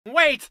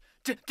Wait!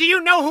 Do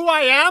you know who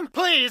I am?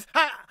 Please,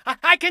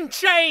 I can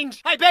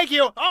change. I beg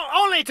you,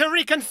 only to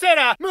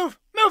reconsider. Move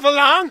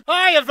along.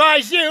 I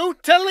advise you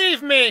to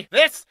leave me.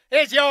 This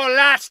is your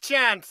last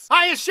chance.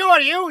 I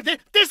assure you,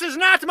 this is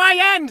not my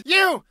end.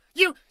 You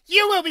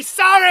will be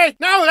sorry.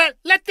 No,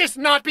 let this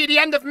not be the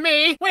end of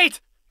me.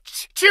 Wait.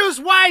 Choose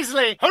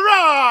wisely!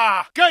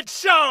 Hurrah! Good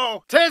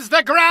show! 'Tis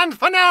the grand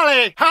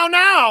finale! How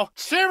now?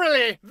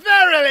 Cheerily,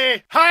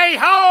 verily,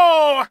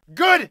 hi-ho!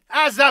 Good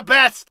as the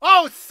best!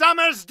 Oh,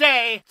 summer's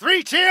day!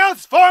 3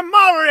 cheers for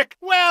Malric!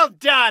 Well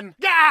done!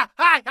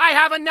 I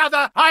have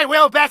another! I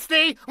will best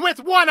thee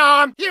with 1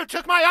 arm! You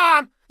took my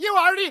arm! You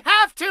already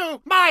have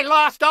 2! My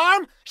lost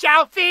arm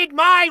shall feed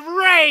my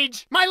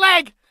rage! My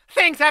leg!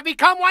 Things have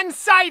become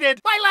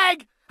one-sided! My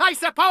leg! I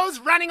suppose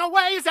running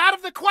away is out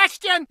of the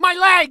question! My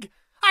leg!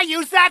 I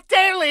use that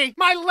daily!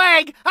 My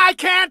leg! I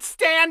can't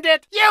stand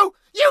it! You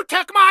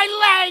took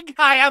my leg!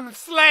 I am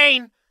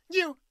slain!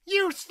 You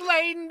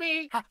slain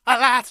me!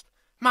 Alas,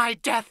 my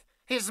death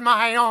is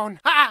my own!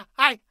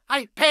 I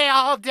pay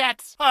all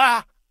debts!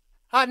 A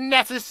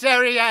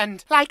necessary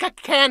end! Like a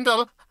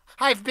candle,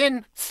 I've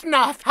been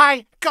snuffed!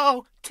 I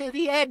go to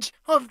the edge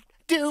of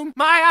doom!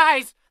 My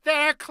eyes!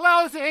 They're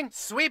closing!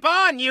 Sweep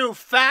on, you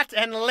fat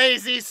and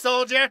lazy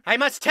soldier! I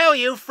must tell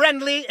you,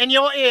 friendly in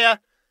your ear,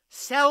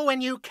 sell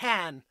when you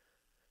can.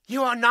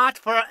 You are not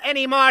for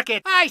any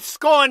market. I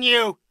scorn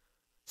you!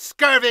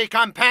 Scurvy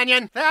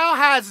companion, thou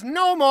hast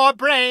no more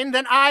brain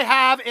than I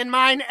have in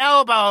mine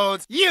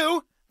elbows.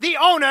 You, the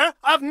owner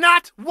of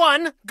not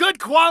one good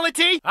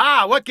quality?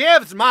 What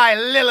gives, my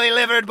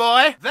lily-livered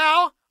boy?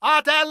 Thou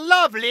art a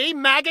lovely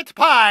maggot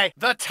pie.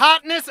 The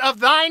tautness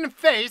of thine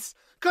face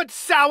could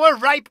sour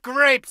ripe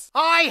grapes.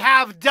 I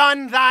have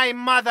done thy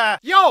mother.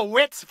 Your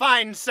wits,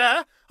 fine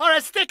sir, are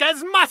as thick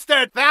as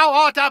mustard. Thou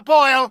art a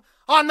boil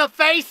on the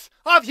face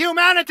of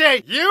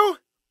humanity. You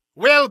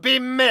will be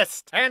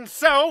missed. And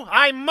so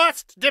I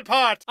must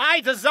depart.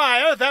 I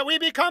desire that we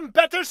become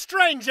better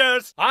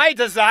strangers. I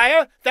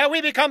desire that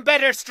we become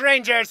better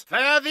strangers.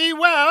 Fare thee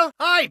well.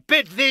 I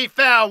bid thee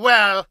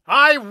farewell.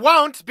 I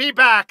won't be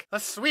back. A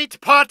sweet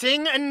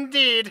parting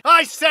indeed.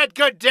 I said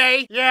good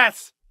day.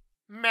 Yes.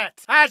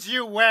 Met as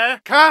you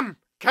were. Come,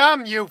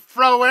 you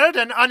froward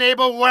and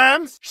unable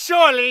worms.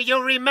 Surely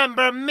you'll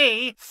remember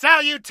me.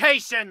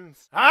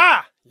 Salutations.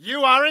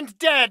 You aren't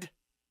dead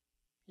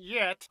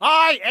yet.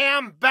 I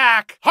am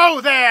back. Ho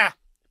there,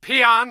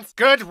 peons.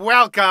 Good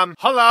welcome.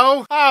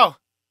 Hello? Oh,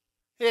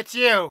 it's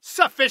you.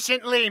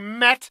 Sufficiently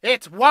met.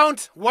 It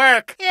won't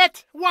work.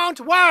 It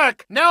won't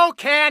work. No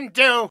can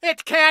do.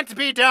 It can't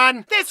be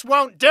done. This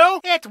won't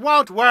do. It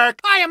won't work.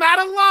 I am at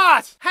a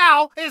loss.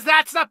 How is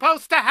that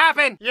supposed to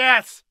happen?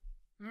 Yes,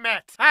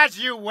 met as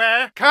you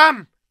were.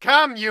 Come,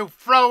 you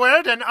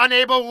froward and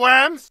unable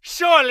worms.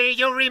 Surely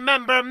you'll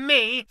remember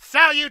me.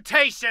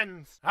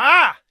 Salutations.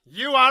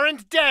 You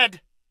aren't dead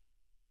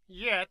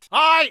yet.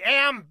 I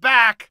am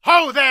back.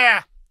 Ho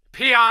there,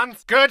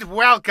 peons. Good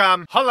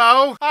welcome.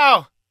 Hello?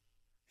 Oh,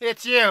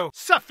 it's you.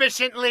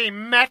 Sufficiently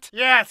met.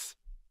 Yes,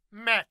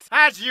 met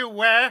as you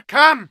were.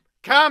 Come,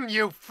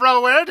 you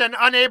froward and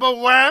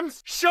unable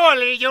worms.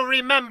 Surely you'll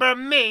remember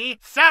me.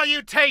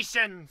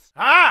 Salutations.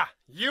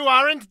 You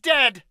aren't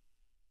dead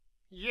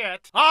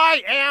yet.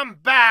 I am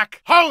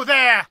back. Ho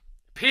there,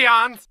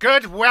 peons.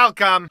 Good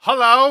welcome.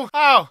 Hello?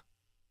 Oh,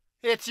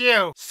 it's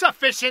you.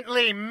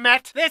 Sufficiently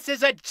met. This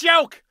is a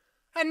joke,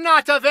 and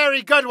not a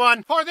very good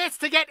one. For this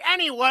to get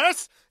any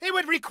worse, it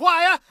would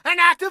require an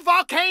active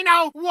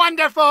volcano.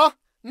 Wonderful.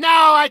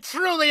 Now I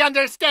truly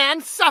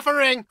understand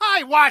suffering.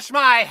 I wash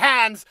my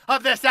hands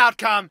of this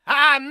outcome.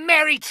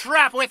 Merry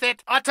trap with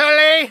it.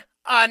 Utterly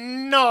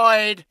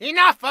annoyed.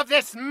 Enough of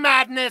this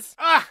madness.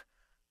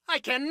 I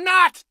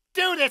cannot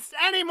do this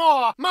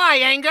anymore. My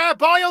anger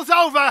boils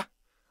over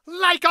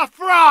like a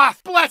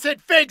froth. Blessed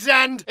fig's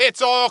end.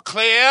 It's all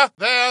clear.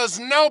 There's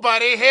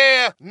nobody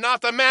here.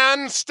 Not a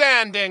man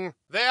standing.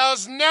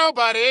 There's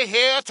nobody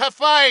here to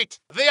fight.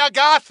 The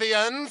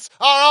Agathians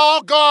are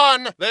all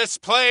gone. This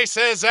place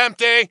is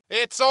empty.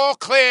 It's all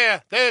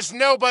clear. There's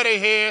nobody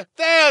here.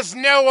 There's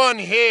no one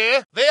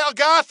here. The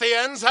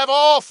Agathians have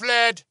all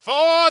fled.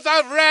 For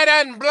the red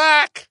and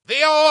black.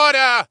 The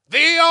order.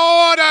 The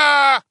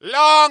order.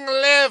 Long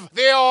live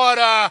the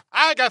order.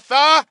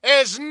 Agatha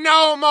is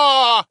no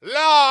more.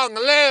 Long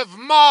live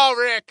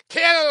Malric.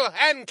 Kill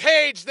and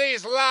cage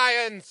these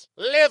lions.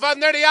 Live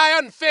under the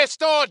iron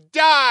fist or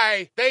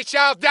die. They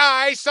shall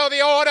die so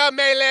the order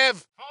may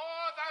live.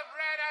 For the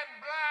red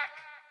and black.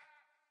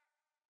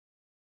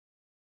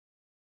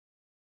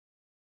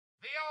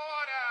 The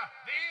order.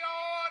 The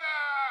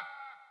order.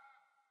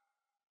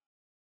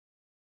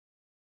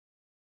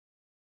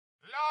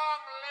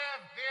 Long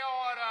live the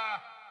order.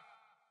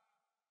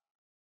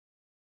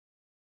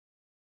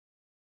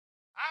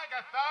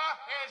 Agatha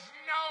is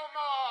no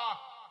more.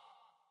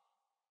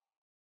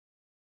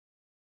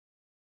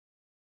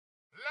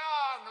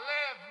 Long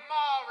live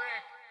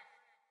Malric.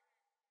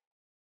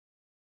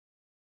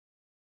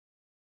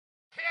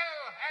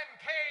 Kill and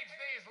cage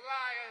these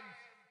lions.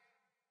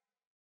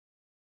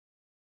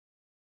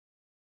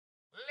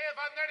 Live Live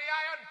under the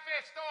iron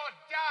fist or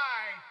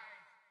die.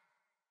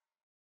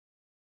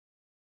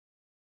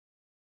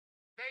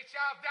 They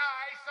shall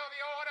die so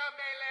the order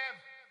may live.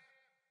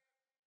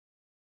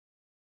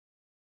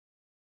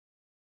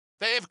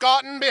 They've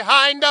gotten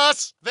behind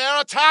us.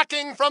 They're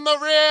attacking from the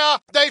rear.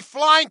 They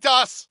flanked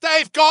us.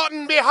 They've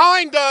gotten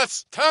behind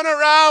us. Turn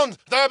around.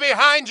 They're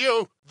behind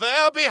you.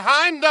 They're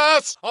behind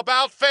us.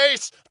 About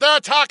face. They're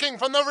attacking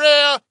from the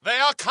rear. They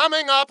are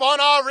coming up on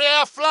our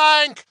rear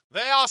flank.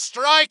 They are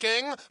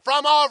striking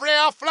from our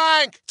rear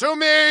flank. To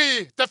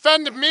me.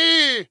 Defend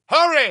me.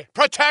 Hurry.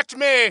 Protect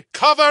me.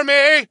 Cover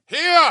me.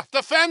 Here.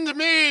 Defend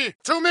me.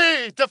 To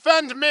me.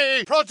 Defend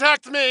me.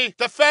 Protect me.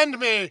 Defend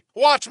me.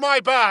 Watch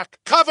my back.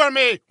 Cover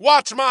me.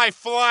 Watch my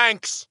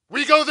flanks.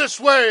 We go this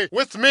way.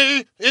 With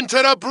me. Into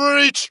the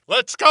breach.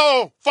 Let's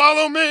go.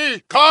 Follow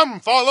me.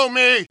 Come. Follow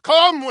me.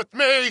 Come with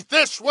me.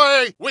 This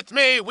way. With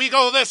me. We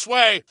go this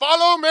way.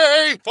 Follow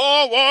me.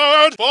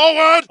 Forward.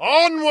 Forward.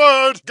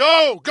 Onward.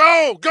 Go.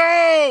 Go.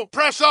 Go.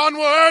 Press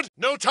onward.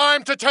 No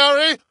time to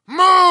tarry.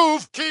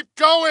 Move! Keep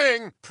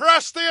going!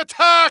 Press the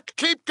attack!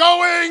 Keep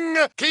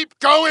going! Keep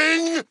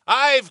going!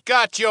 I've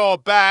got your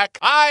back.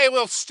 I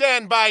will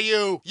stand by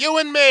you. You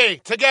and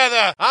me,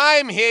 together.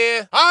 I'm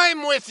here.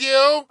 I'm with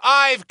you.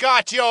 I've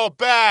got your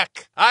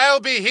back. I'll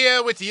be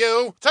here with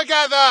you.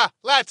 Together.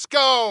 Let's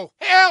go.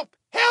 Help!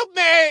 Help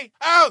me!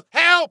 Oh,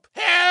 help!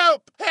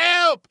 Help!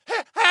 Help!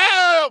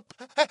 Help!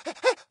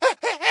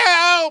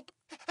 Help!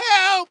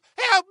 Help!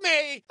 Help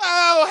me!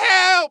 Oh,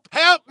 help!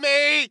 Help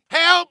me!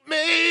 Help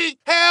me!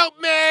 Help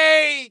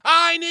me!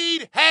 I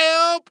need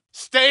help!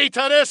 Stay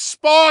to this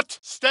spot!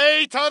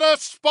 Stay to the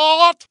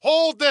spot!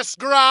 Hold this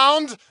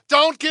ground!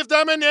 Don't give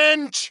them an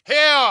inch!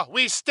 Here,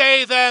 we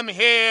stay them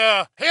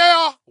here!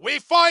 Here, we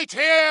fight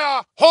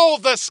here!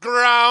 Hold this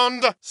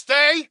ground!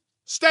 Stay!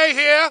 Stay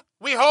here!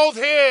 We hold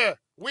here!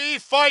 We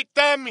fight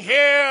them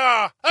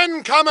here!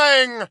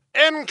 Incoming!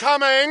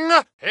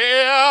 Incoming!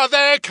 Here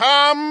they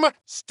come!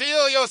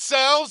 Steel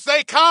yourselves,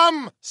 they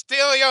come!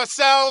 Steel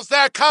yourselves,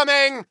 they're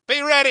coming!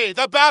 Be ready,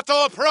 the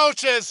battle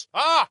approaches!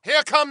 Ah,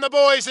 here come the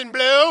boys in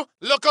blue!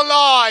 Look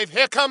alive,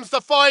 here comes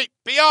the fight!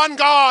 Be on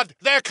guard,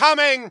 they're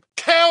coming!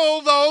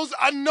 Kill those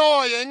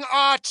annoying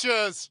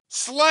archers!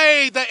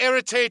 Slay the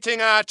irritating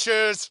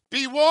archers!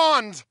 Be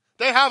warned!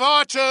 They have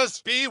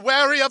archers! Be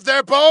wary of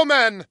their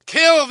bowmen!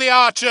 Kill the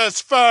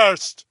archers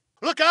first!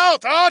 Look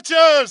out,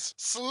 archers!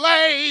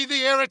 Slay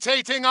the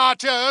irritating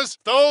archers!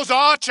 Those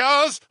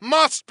archers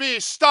must be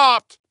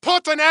stopped!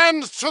 Put an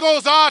end to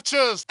those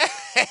archers!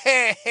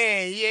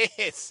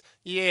 Yes,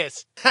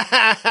 yes.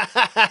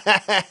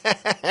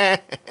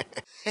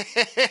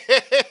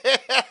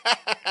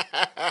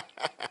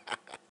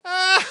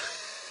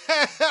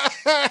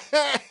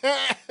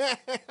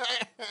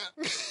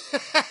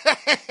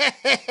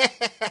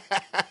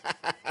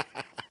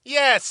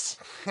 Yes.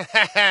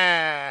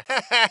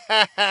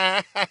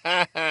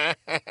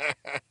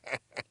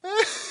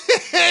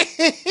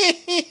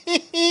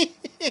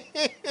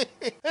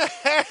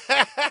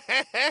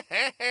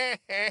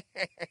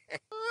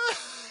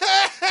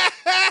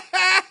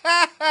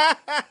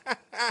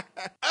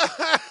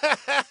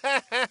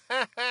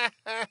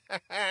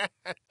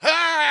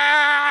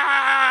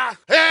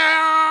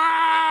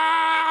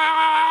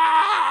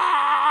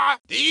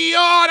 The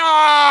order!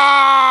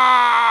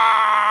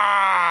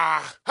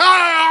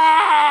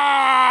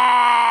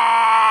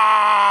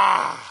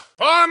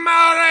 For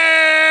Marek!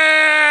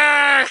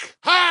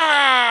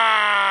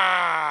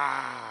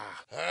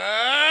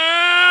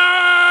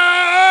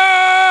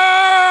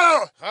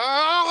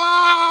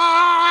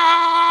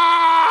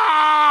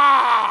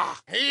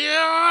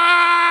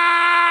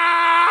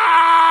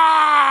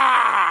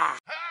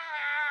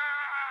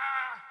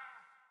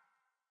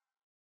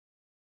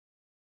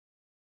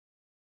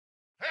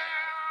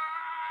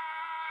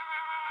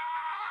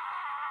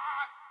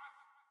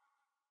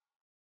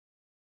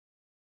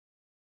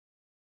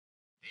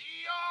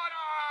 The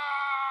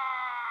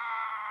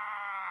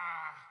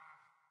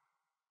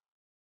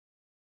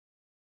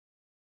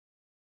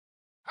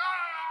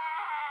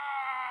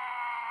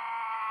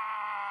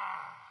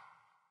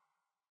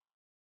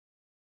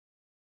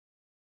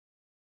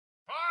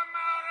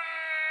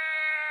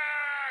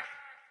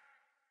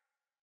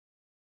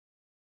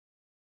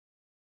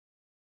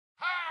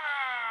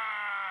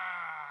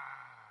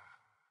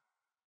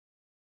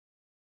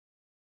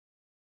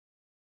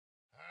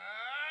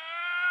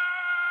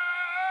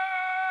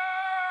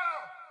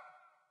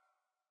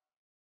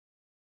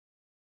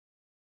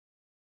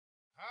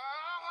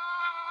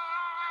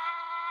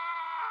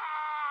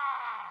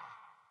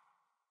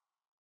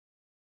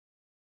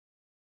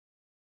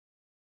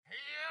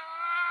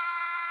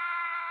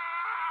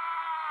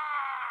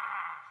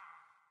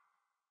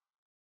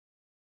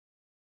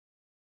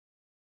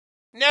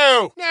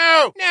No,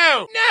 no,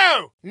 no,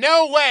 no!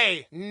 No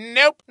way!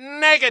 Nope,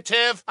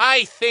 negative.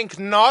 I think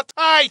not.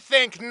 I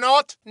think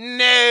not.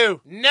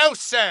 No, no,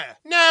 sir.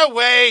 No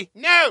way.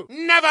 No,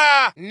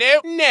 never.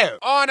 No, no.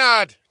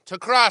 Honored to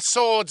cross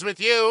swords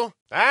with you.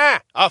 Ah,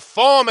 a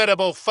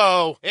formidable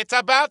foe. It's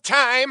about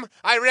time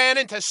I ran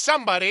into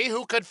somebody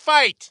who could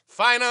fight.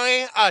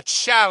 Finally, a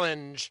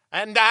challenge.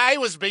 And I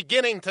was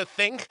beginning to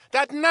think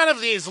that none of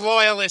these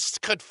loyalists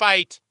could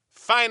fight.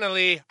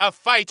 Finally, a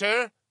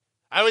fighter.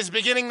 I was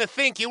beginning to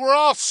think you were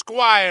all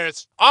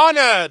squires,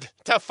 honored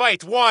to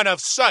fight one of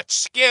such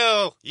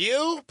skill.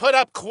 You put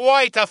up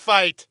quite a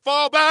fight.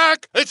 Fall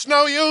back! It's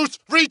no use!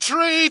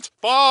 Retreat!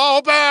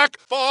 Fall back!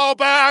 Fall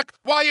back!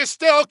 While you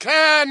still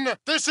can!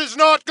 This is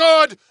not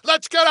good!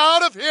 Let's get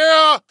out of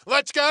here!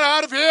 Let's get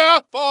out of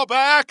here! Fall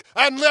back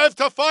and live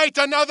to fight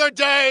another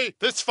day!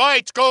 This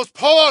fight goes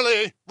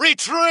poorly!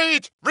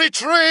 Retreat!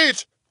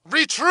 Retreat!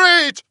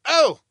 Retreat!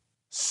 Oh,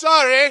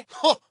 sorry.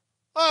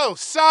 Oh,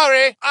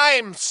 sorry.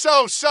 I'm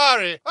so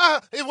sorry.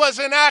 It was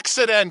an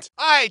accident.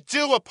 I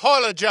do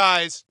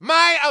apologize.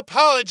 My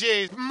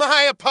apologies.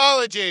 My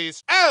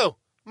apologies. Oh,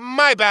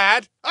 my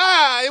bad.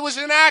 It was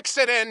an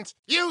accident.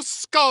 You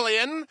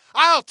scullion.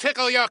 I'll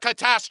tickle your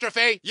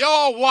catastrophe.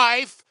 Your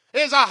wife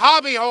is a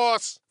hobby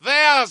horse.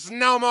 There's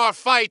no more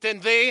fight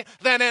in thee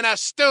than in a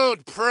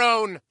stewed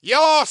prune.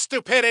 Your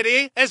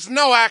stupidity is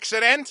no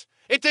accident.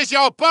 It is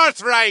your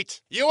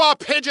birthright. You are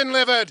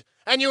pigeon-livered.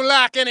 And you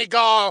lack any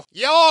gall.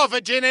 Your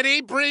virginity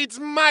breeds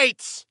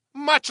mites,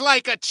 much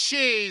like a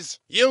cheese.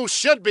 You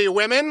should be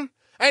women,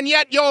 and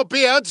yet your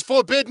beards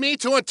forbid me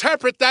to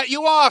interpret that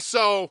you are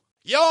so.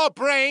 Your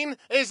brain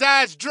is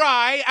as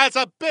dry as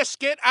a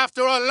biscuit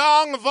after a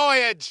long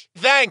voyage.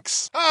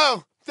 Thanks.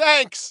 Oh,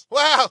 thanks.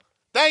 Well,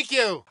 thank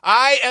you.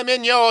 I am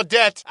in your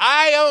debt.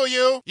 I owe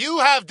you. You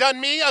have done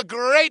me a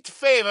great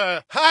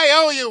favor. I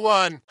owe you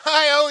one.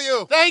 I owe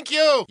you. Thank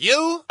you.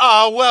 You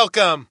are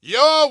welcome.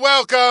 You're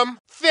welcome.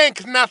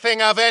 Think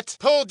nothing of it.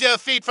 Pulled your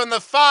feet from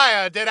the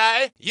fire, did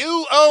I?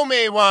 You owe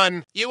me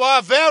one. You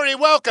are very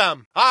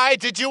welcome. I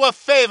did you a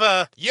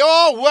favor.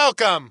 You're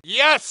welcome.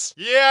 Yes,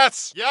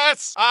 yes,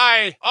 yes.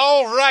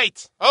 All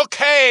right.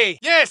 Okay.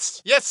 Yes,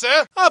 yes,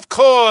 sir. Of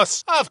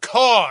course. Of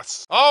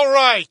course. All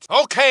right.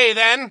 Okay,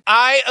 then.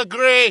 I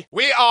agree.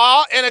 We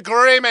are in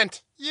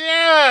agreement.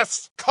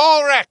 Yes.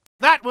 Correct.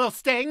 That will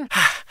sting.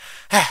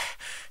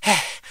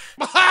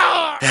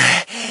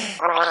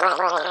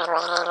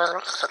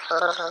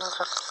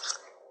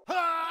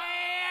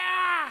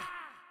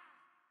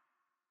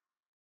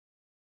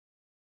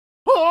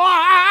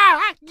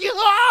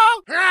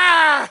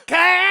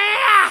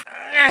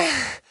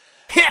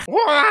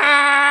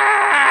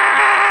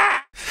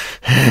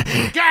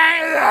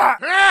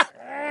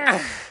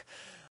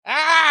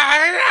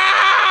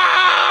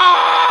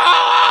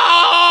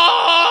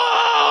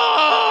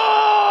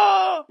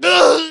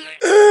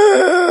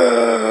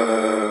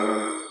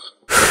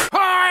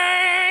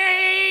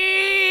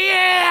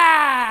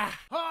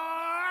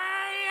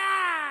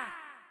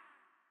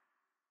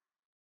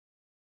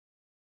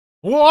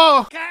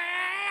 Whoa!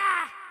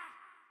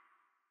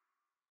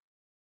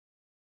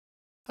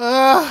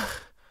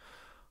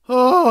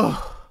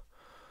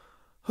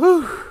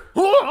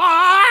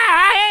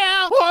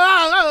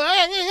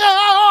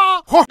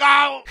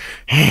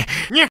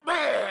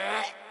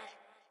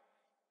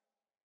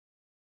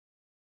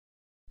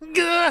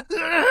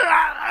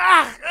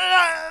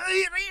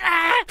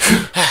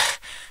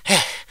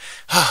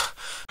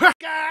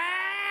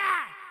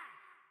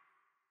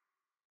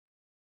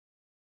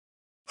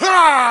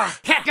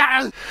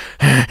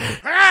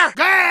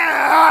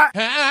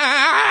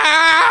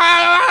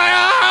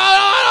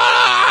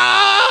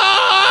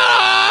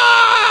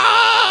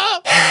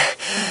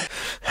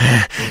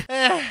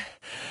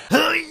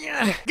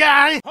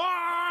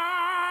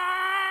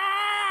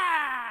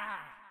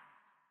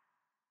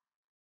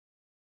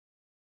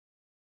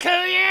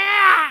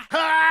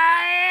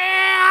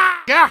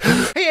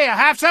 Here,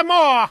 have some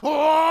more.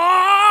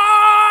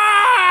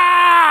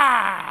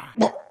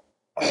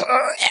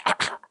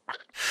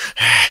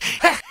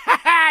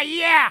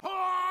 Yeah.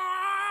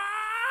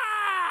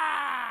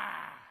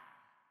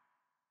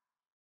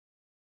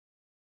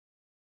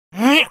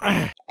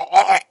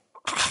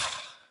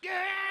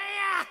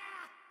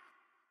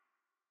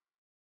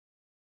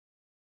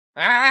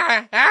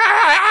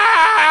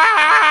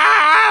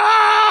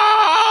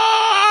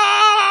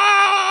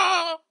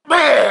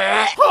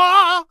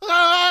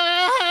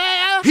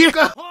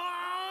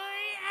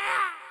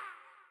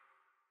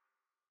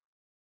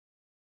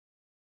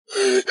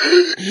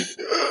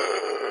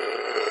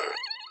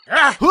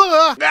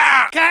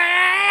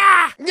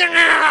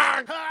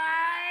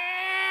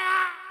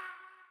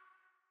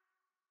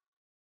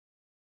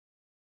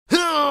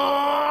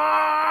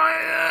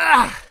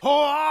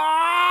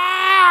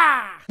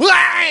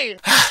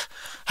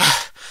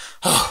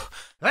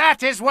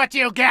 That is what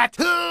you get.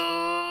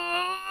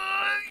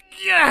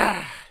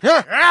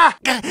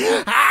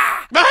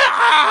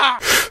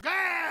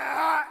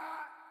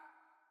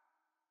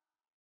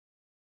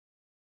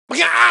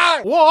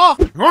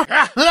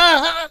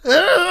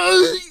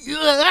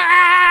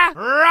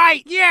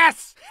 Right,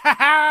 yes.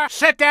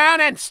 Sit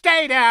down and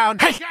stay down.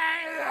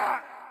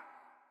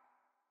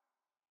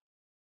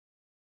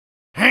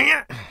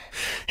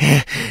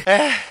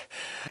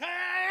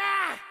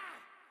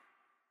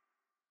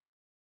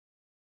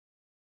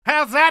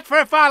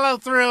 for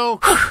follow-through.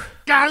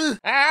 Go.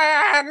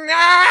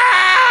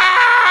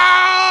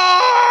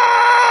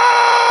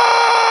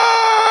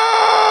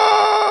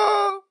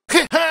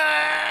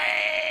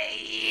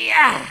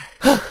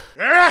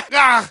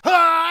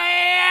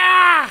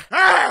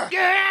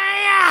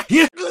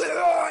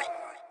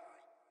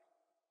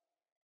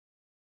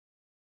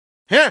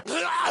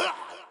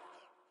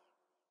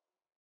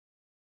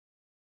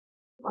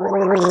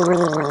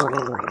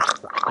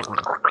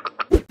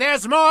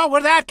 There's more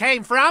where that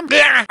came from.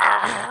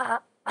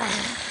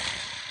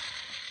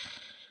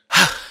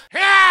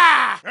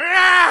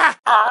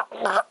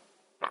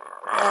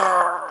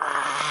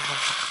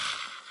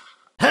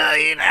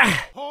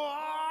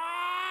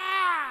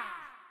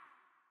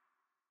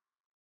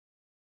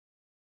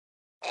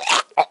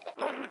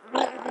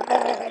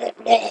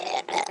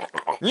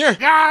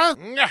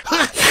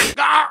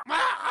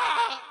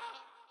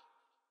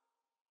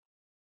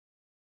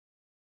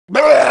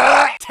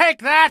 Take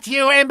that,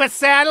 you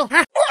imbecile!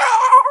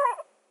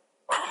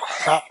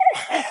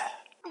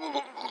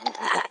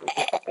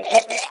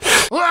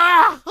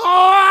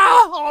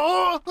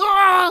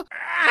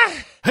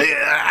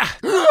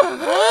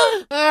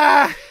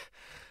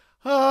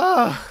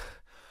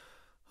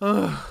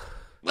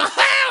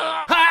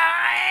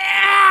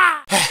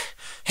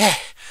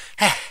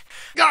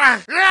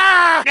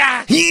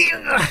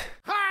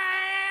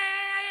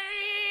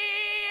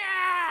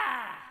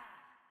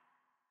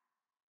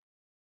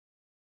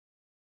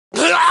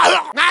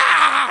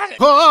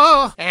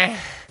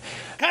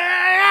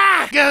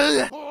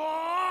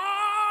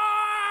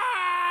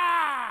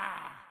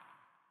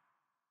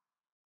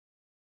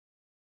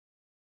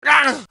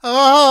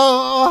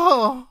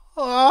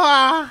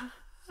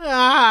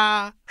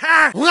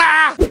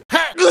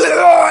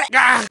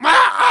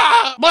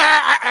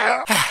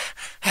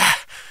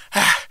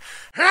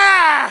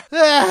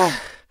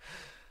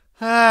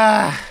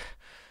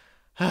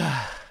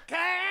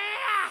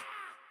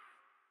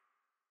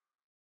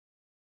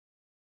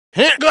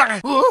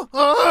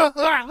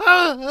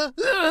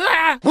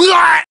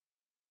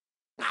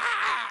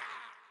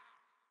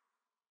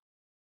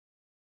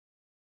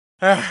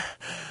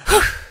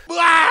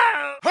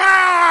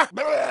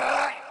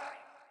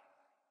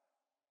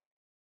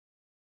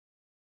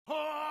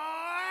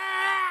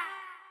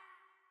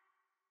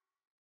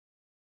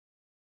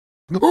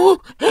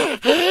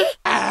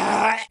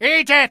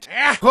 Eat it!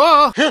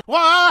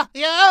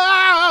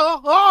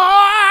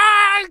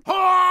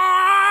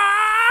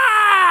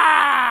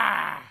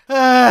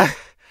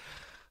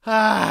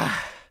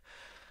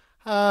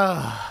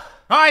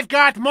 I've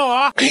got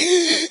more.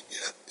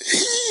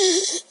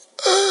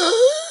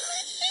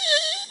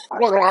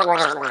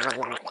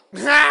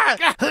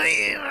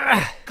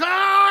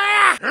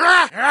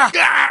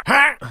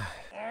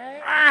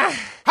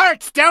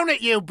 Hurts, don't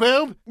it, you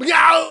boob?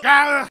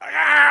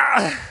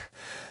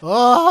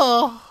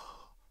 Whoa!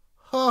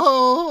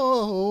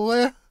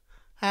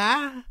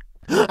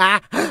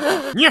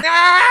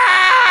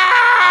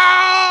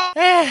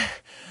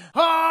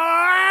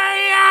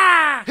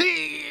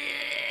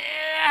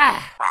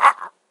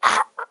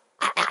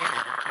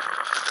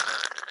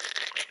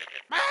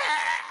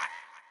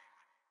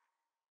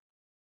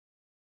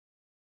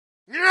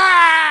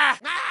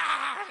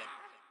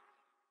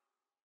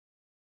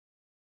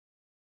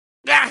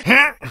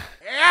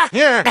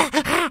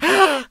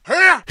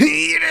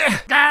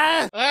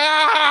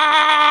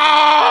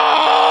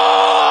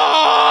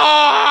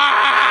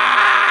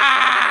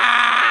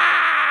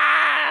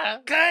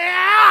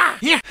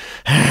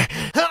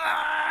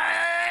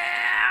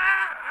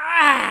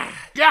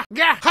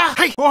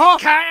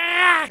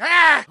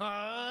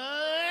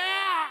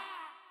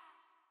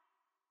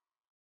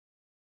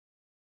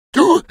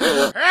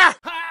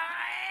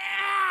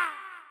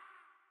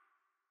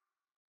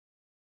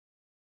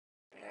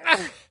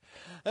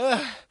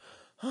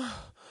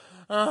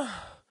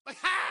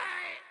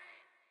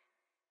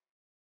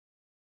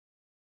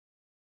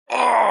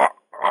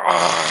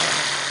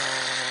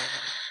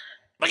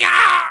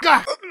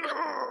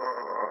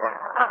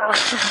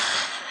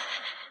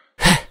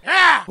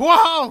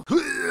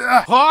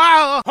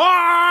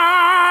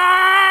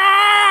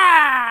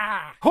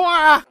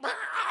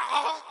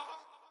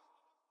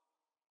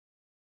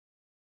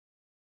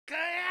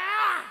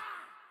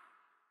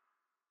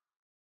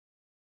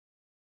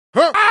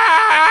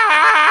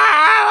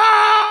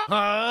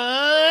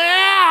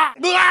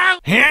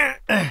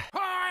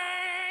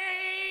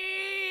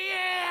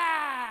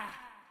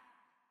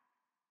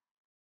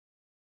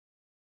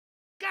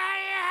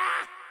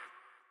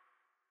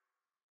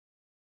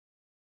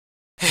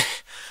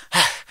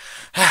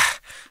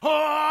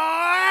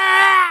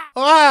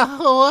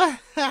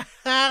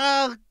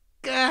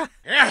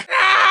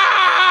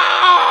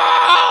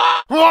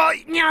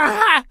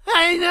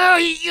 I know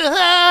you.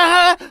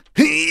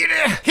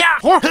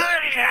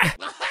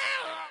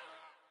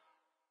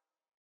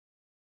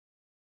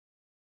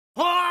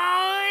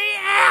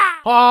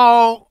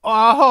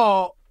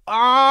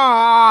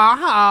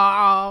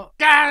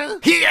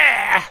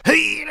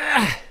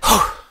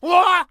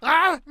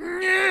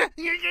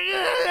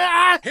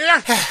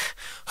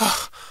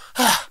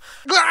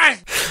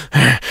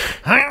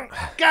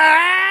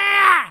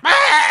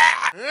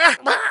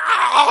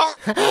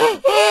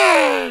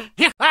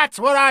 That's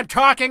what I'm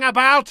talking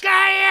about!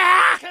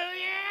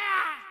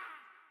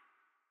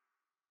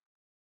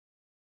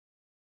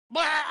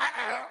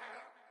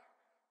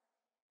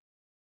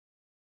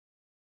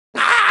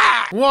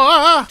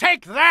 What?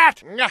 Take that!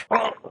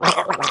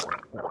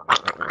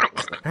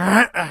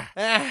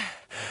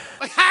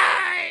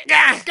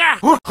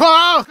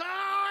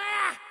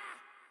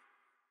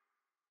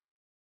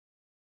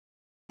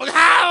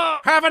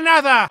 Have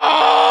another!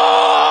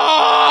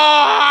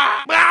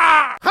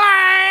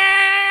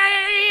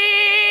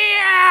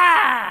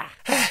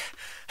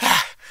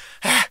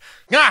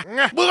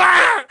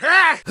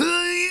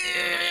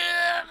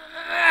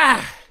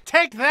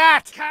 Take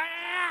that!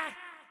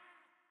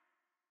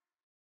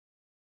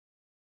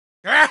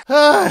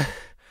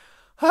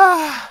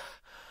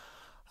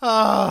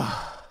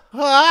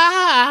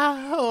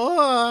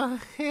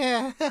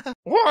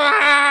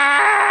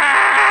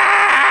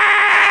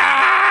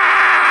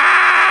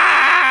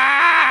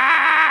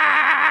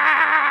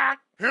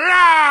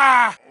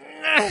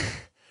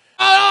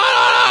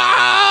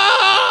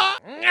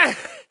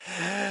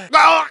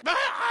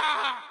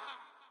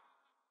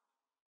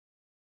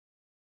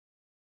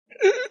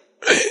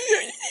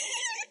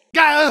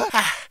 Go!